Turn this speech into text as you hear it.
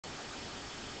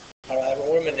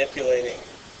manipulating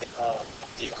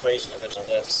the equation of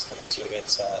this to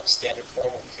its standard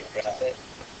form, we can graph it.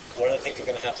 One of the things we're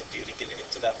going to have to do to get it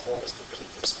into that form is to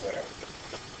put the square.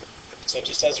 So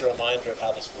just as a reminder of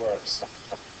how this works,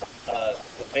 the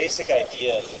basic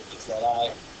idea is that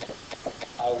I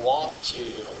want to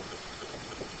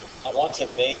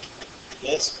make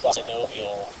this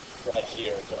binomial right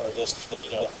here, or this,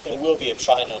 it will be a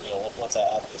trinomial once I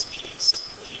add this piece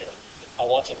here. I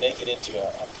want to make it into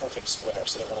a perfect square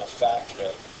so that when I factor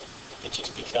it, it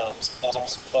just becomes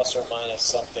x plus or minus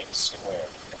something squared.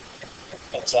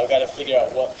 And so I've got to figure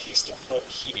out what piece to put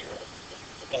here.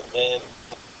 And then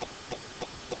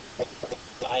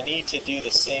I need to do the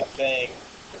same thing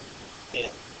in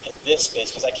this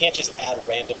space, because I can't just add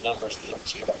random numbers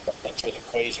into an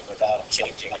equation without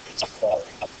changing its equality.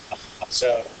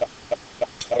 So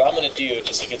what I'm going to do,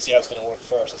 just so you can see how it's going to work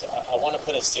first, is I want to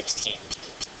put a 16.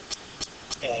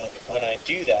 And when I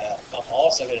do that, I'm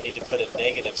also going to need to put a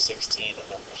negative 16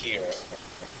 over here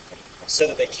so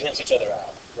that they cancel each other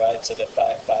out, right? So that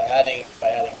by adding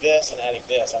this and adding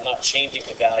this, I'm not changing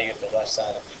the value of the left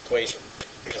side of the equation,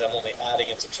 because I'm only adding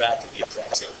and subtracting the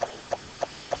exact same thing.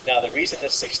 Now, the reason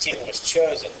this 16 was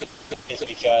chosen is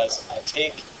because I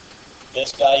take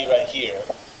this value right here,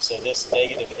 so this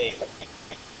negative 8,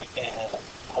 and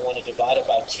I want to divide it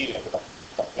by 2,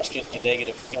 which gives me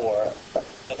negative 4,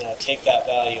 and then I take that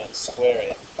value and square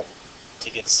it to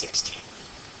get 16.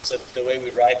 So the way we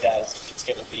write that is it's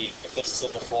going to be, if this is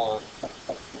in the form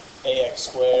ax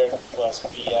squared plus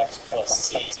bx plus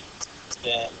c,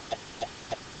 then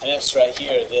this right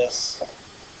here, this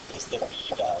is the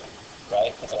b value,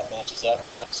 right? So that matches up.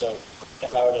 So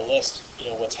if I were to list,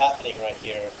 what's happening right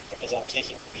here is I'm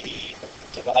taking b,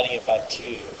 dividing it by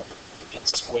 2, and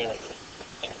squaring it.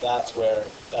 And that's where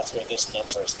this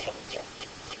number is coming from.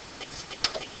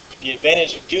 The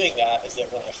advantage of doing that is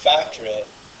that when I factor it,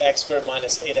 x squared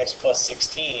minus 8x plus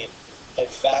 16, it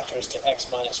factors to x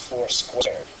minus 4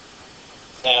 squared.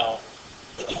 Now,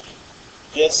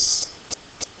 this,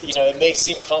 it may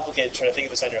seem complicated trying to think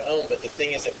of this on your own, but the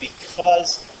thing is that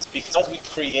because we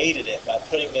created it by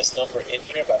putting this number in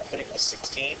here, by putting the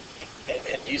 16,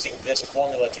 and using this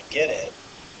formula to get it,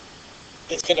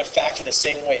 it's going to factor the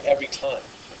same way every time.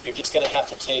 You're just going to have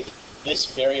to take this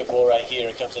variable right here,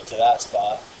 it comes into that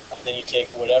spot, and then you take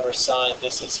whatever sign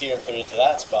this is here and put it into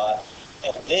that spot,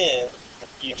 and then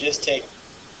you just take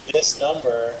this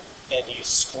number and you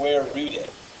square root it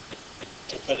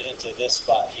to put it into this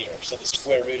spot here. So the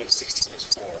square root of 16 is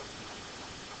 4.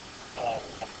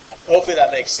 Hopefully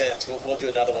that makes sense. We'll do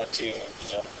another one too,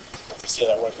 to see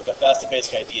how that works. But that's the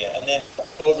basic idea. And then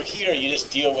over here, you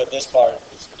just deal with this part.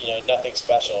 Nothing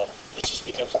special. It just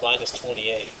becomes minus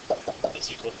 28 is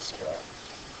equal to 0.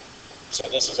 So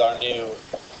this is our new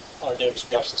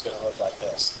expression is going to look like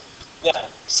this. Now,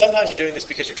 sometimes you're doing this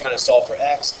because you're trying to solve for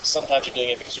x. Sometimes you're doing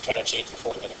it because you're trying to change the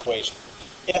form of an equation.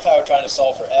 If I were trying to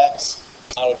solve for x,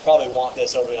 I would probably want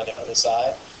this over on the other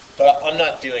side. But I'm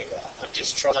not doing that. I'm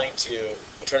just trying to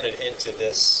turn it into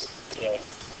this,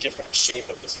 different shape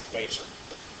of this equation.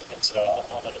 And so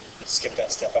I'm going to skip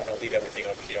that step. I'm going to leave everything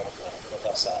over here on the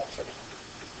left side for now.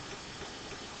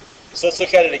 So let's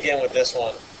look at it again with this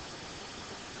one.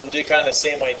 We'll do kind of the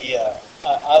same idea.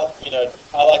 I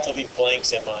like to leave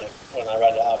blanks in mine when I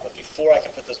write it out, but before I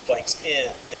can put those blanks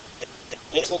in,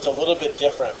 this one's a little bit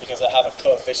different because I have a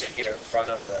coefficient here in front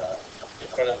of the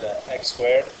x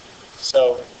squared.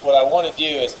 So what I want to do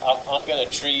is I'm going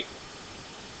to treat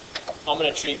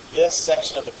this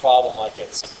section of the problem like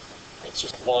it's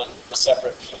just one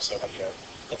separate piece over here.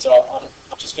 And so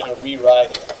I'm just going to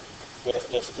rewrite it with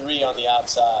the 3 on the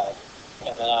outside,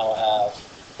 and then I'll have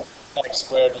x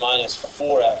squared minus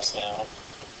 4x now,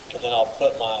 and then I'll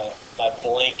put my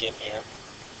blank in here,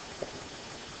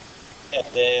 and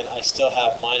then I still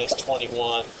have minus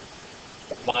 21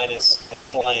 minus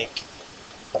blank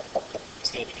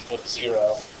is going to be equal to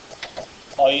 0.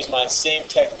 I'll use my same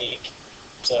technique.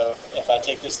 So if I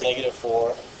take this negative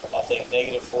 4, I'll take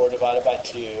negative 4 divided by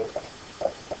 2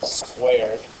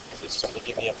 squared, which is going to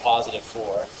give me a positive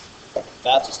 4.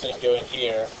 That's what's going to go in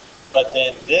here. But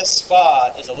then this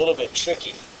spot is a little bit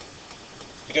tricky,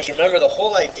 because remember, the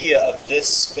whole idea of this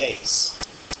space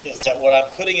is that what I'm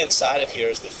putting inside of here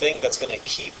is the thing that's going to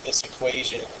keep this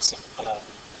equation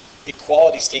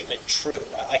equality statement true.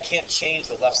 I can't change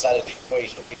the left side of the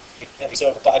equation. And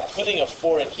so by putting a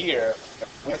 4 in here,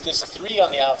 with this 3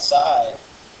 on the outside,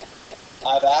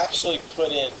 I've actually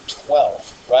put in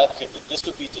 12, right? Because this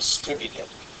would be distributed.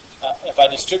 If I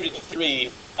distributed the 3,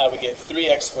 I would get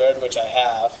 3x squared, which I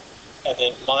have, and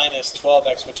then minus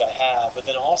 12x, which I have, but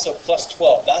then also plus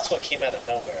 12. That's what came out of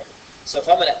nowhere. So if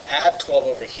I'm going to add 12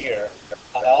 over here,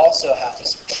 I also have to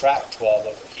subtract 12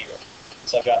 over here.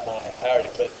 So I've got I already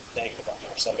put negative on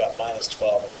here, so I've got minus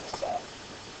 12 over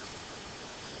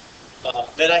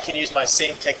 5. Then I can use my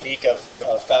same technique of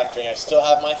factoring. I still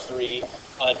have my 3.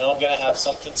 I know I'm going to have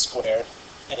something squared,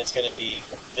 and it's going to be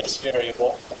this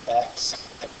variable, x.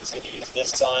 It's going to use this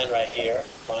sign right here,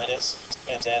 minus,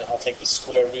 and then I'll take the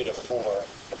square root of 4,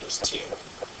 which is 2.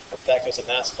 That goes in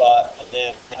that spot, and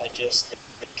then I just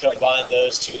combine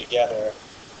those two together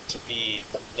to be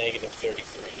negative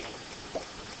 33.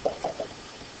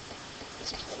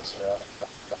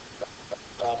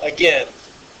 Again,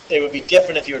 it would be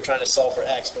different if you were trying to solve for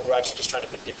x, but we're actually just trying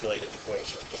to manipulate an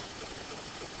equation.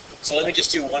 So let me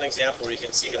just do one example where you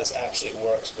can see how this actually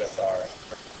works with our,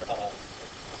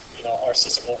 our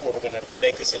system where we're going to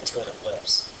make this into an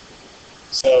ellipse.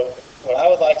 So what I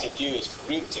would like to do is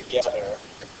group together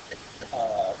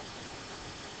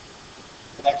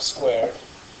x squared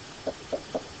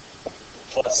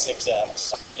plus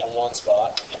 6x in one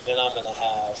spot, and then I'm going to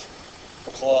have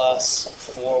plus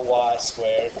 4y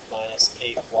squared minus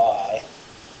 8y,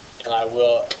 and I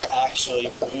will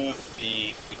actually move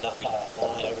the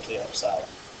line over to the other side.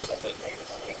 So I put a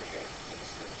negative over here.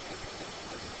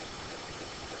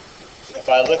 If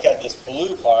I look at this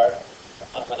blue part,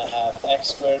 I'm going to have x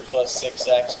squared plus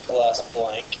 6x plus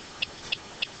blank.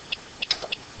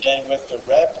 Then with the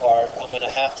red part, I'm going to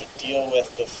have to deal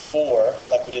with the 4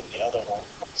 like we did in the other one.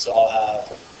 So I'll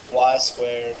have y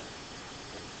squared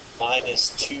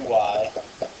minus 2y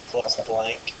plus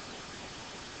blank.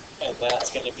 And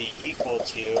that's going to be equal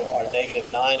to our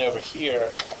negative 9 over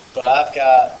here. But I've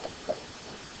got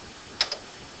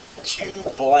 2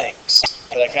 blanks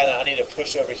that I need to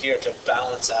push over here to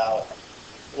balance out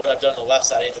what I've done on the left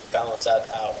side. I need to balance that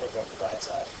out over on the right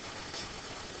side.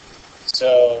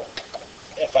 So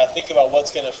if I think about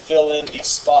what's going to fill in these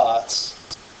spots,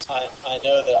 I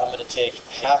know that I'm going to take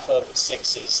half of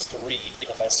 6 is 3.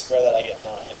 If I square that, I get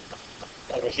 9.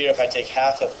 Over here, if I take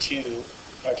half of 2,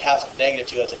 or half of negative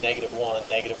 2, that's a negative 1.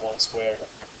 Negative 1 squared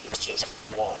is just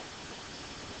 1.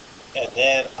 And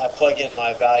then I plug in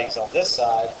my values on this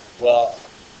side. Well,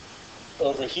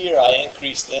 over here, I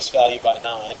increase this value by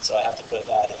 9, so I have to put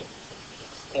that in.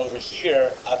 Over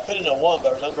here, I put in a 1,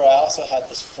 but remember I also had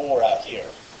this 4 out here.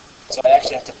 So I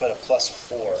actually have to put a plus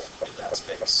 4 in that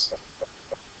space.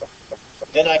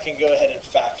 Then I can go ahead and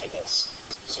factor this.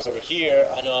 So over here,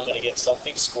 I know I'm going to get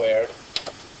something squared.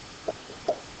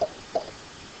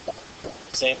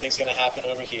 Same thing's going to happen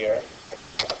over here.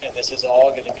 And this is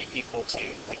all going to be equal to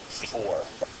 4.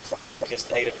 Because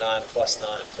negative 9 plus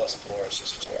 9 plus 4 is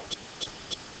just 4.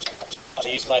 I'll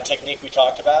use my technique we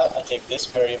talked about. I take this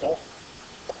variable,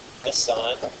 this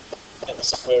sign, and the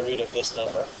square root of this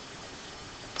number.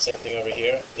 Same thing over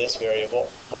here, this variable,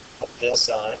 this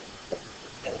sign,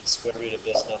 and the square root of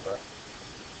this number.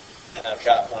 And I've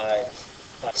got my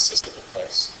system in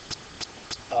place.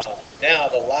 Now,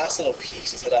 the last little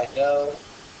piece is that I know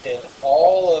in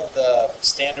all of the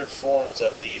standard forms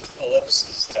of these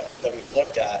ellipses that we've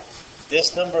looked at,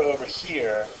 this number over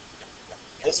here,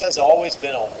 this has always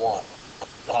been a 1,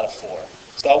 not a 4.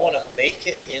 So I want to make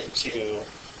it into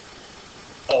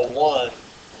a 1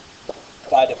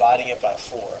 by dividing it by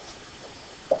 4.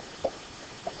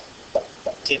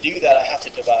 To do that, I have to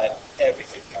divide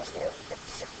everything by 4.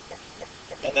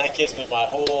 And that gives me my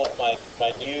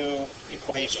new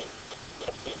equation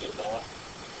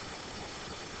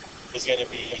is going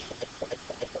to be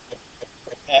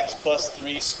x plus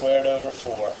 3 squared over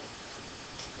 4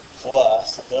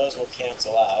 plus, those will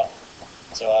cancel out.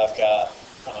 So I've got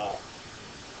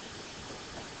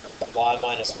y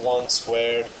minus 1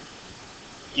 squared.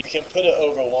 You can put it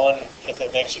over 1 if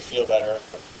it makes you feel better,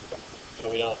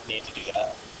 but we don't need to do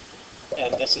that.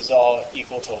 And this is all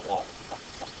equal to 1.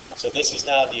 So this is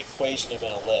now the equation of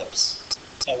an ellipse.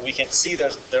 And we can see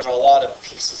there are a lot of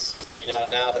pieces.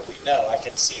 Now that we know, I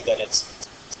can see that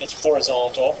it's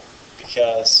horizontal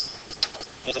because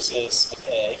this is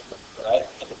A, right?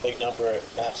 And the big number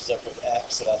matches up with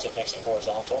X, so that's what makes it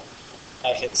horizontal.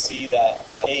 I can see that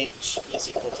H is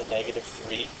equal to negative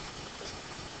 3.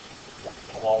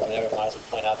 And while we're there, we might as well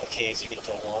point out that K is equal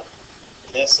to 1.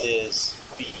 This is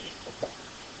B.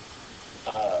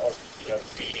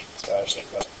 B, so I should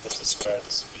write this is squared,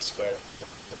 this is B squared.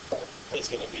 It's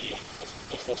going to be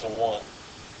equal to 1.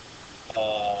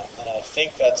 And I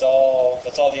think that's all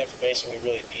the information we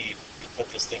really need to put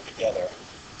this thing together.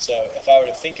 So if I were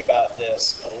to think about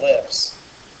this ellipse,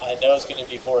 I know it's going to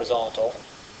be horizontal.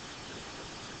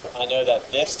 I know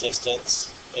that this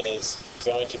distance is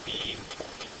going to be,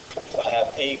 if I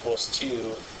have A equals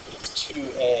 2, it's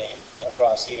 2A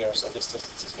across here, so this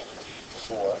distance is going to be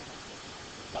 4.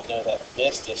 I know that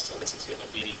this distance is going to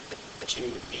be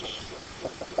 2b,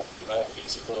 right? B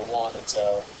is equal to 1, and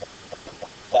so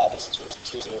that distance was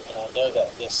 2, and I know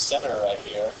that this center right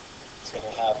here is going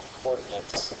to have the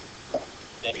coordinates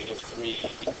 -3,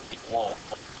 1.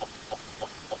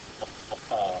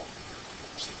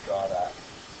 Should draw that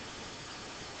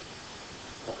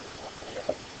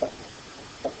here.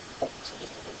 So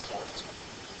just a good point.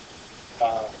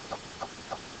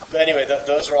 But anyway,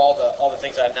 those are all the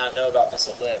things I now know about this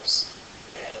ellipse,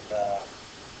 and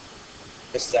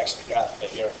this is actually the graph of it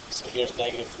here. So here's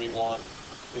 -3, 1.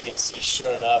 We can see,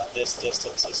 sure enough, this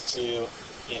distance is 2.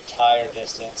 The entire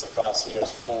distance across here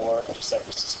is 4, just like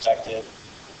we suspected.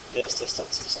 This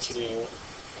distance is 2.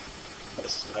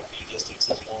 This is my b distance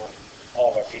is 1.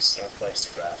 All of our pieces are in place to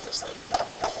graph this thing.